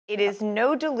It is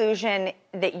no delusion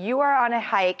that you are on a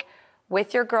hike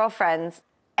with your girlfriends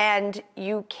and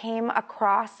you came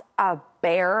across a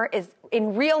bear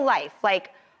in real life,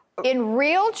 like... In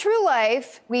real, true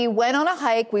life, we went on a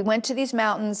hike. We went to these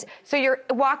mountains. So you're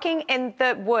walking in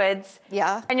the woods.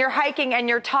 Yeah. And you're hiking and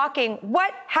you're talking.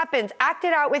 What happens? Act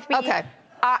it out with me. Okay.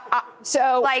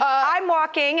 Like, I'm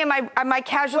walking. Am I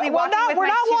casually walking with we're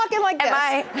my not walking like this.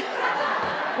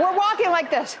 We're walking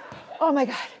like this. Oh, my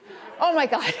God. Oh, my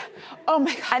God. Oh,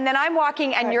 my God. And then I'm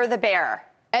walking and you're the bear.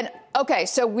 And, okay,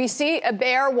 so we see a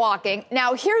bear walking.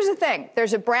 Now, here's the thing.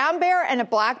 There's a brown bear and a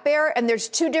black bear, and there's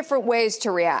two different ways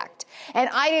to react. And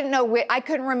I didn't know, I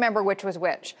couldn't remember which was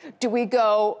which. Do we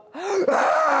go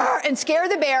and scare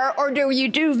the bear, or do you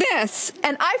do this?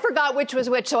 And I forgot which was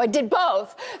which, so I did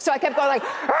both. So I kept going like,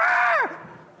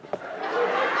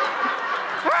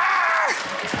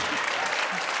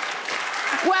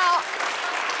 well,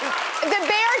 the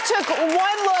bear took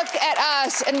one look at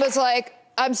us and was like,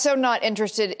 I'm so not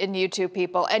interested in you two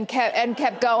people, and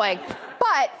kept going.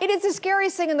 But it is the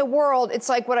scariest thing in the world. It's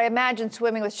like what I imagine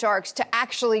swimming with sharks, to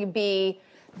actually be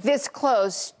this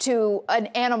close to an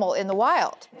animal in the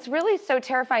wild. It's really so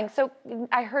terrifying. So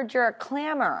I heard you're a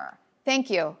clammer. Thank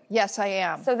you. Yes, I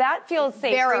am. So that feels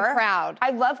safer. Very proud.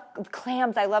 I love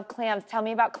clams. I love clams. Tell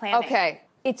me about clamming. Okay.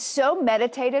 It's so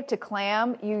meditative to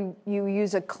clam. You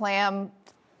use a clam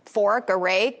fork, a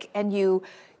rake, and you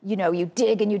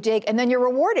dig and you dig, and then you're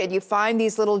rewarded. You find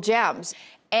these little gems.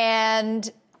 And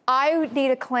I need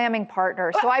a clamming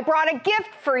partner, so I brought a gift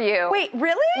for you. Wait,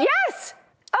 really? Yes.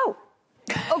 Oh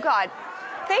God.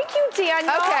 Thank you,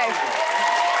 Daniel. Okay.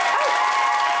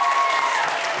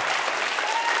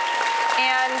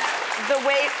 And the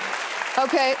way...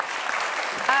 Okay.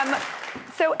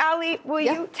 So, Allie, will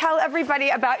you tell everybody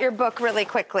about your book really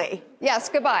quickly? Yes,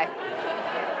 goodbye.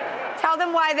 Tell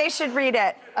them why they should read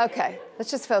it. Okay,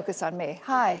 let's just focus on me.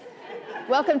 Hi.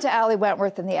 Welcome to Allie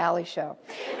Wentworth and the Allie Show.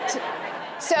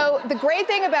 So the great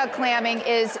thing about clamming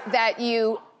is that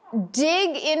you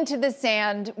dig into the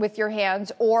sand with your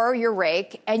hands or your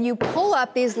rake, and you pull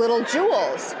up these little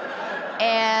jewels.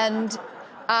 And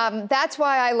that's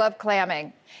why I love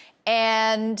clamming.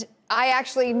 And I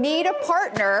actually need a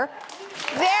partner.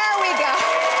 There we go.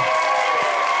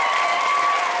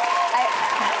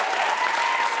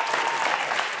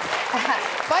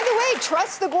 By the way,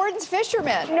 trust the Gordon's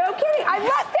fishermen. No kidding.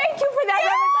 Thank you for that.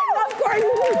 Yeah. I love Gordon.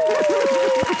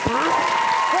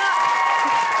 Well,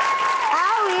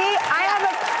 Allie,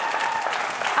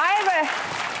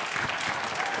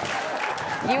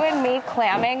 you and me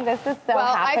clamming. This is so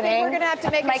happening. I think we're going to have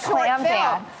to make a short clam film.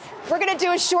 dance. We're going to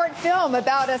do a short film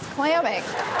about us clamming.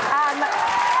 And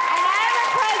I have a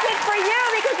present for you,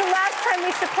 because the last time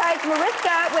we surprised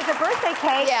Marissa with a birthday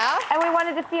cake. Yeah. And we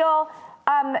wanted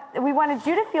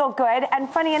you to feel good. And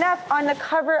funny enough, on the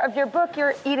cover of your book,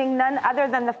 you're eating none other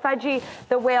than the fudgy,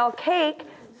 the whale cake.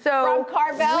 So from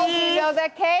Carvel, do you know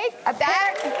that cake? Thank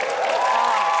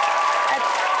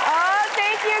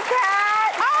you,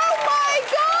 Kat. Oh my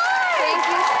God! Thank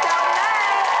you so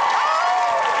much. Oh!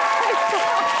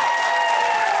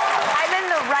 I'm in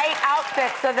the right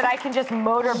outfit so that I can just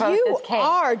motorboat this cake. You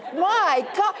are, my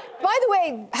God. By the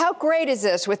way, how great is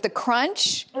this with the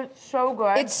crunch? It's so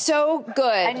good. It's so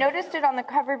good. I noticed it on the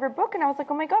cover of your book, and I was like,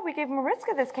 oh my God, we gave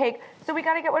Mariska this cake, so we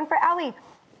got to get one for Allie.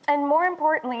 And more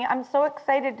importantly, I'm so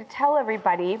excited to tell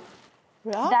everybody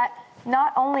that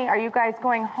not only are you guys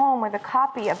going home with a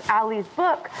copy of Allie's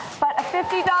book, but a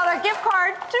 $50 gift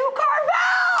card to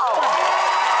Carvel!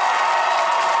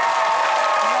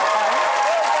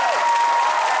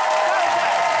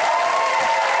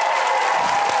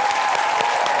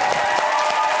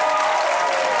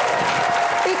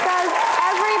 Because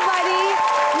everybody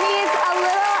needs a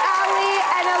little Allie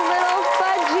and a little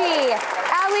fudgy.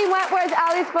 Allie Wentworth,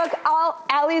 Allie's book, All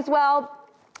Allie's Well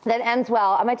That Ends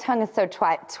Well. My tongue is so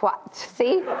twat.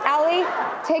 See? Allie,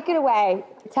 take it away.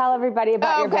 Tell everybody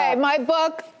about your book. Okay, my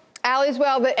book, Allie's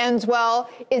Well That Ends Well,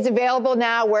 is available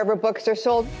now wherever books are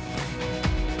sold.